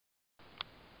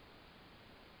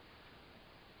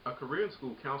career and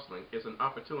school counseling is an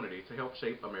opportunity to help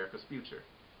shape America's future.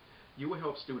 You will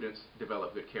help students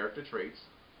develop good character traits,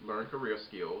 learn career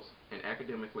skills, and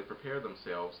academically prepare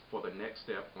themselves for the next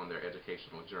step on their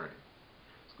educational journey.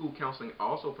 School counseling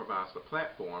also provides a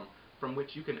platform from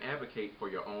which you can advocate for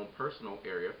your own personal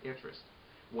area of interest,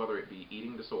 whether it be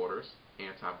eating disorders,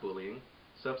 anti-bullying,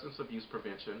 substance abuse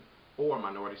prevention, or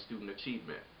minority student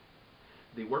achievement.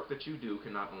 The work that you do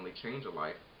can not only change a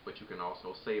life, but you can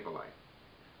also save a life.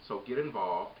 So get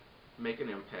involved, make an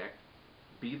impact,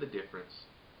 be the difference,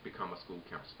 become a school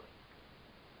counselor.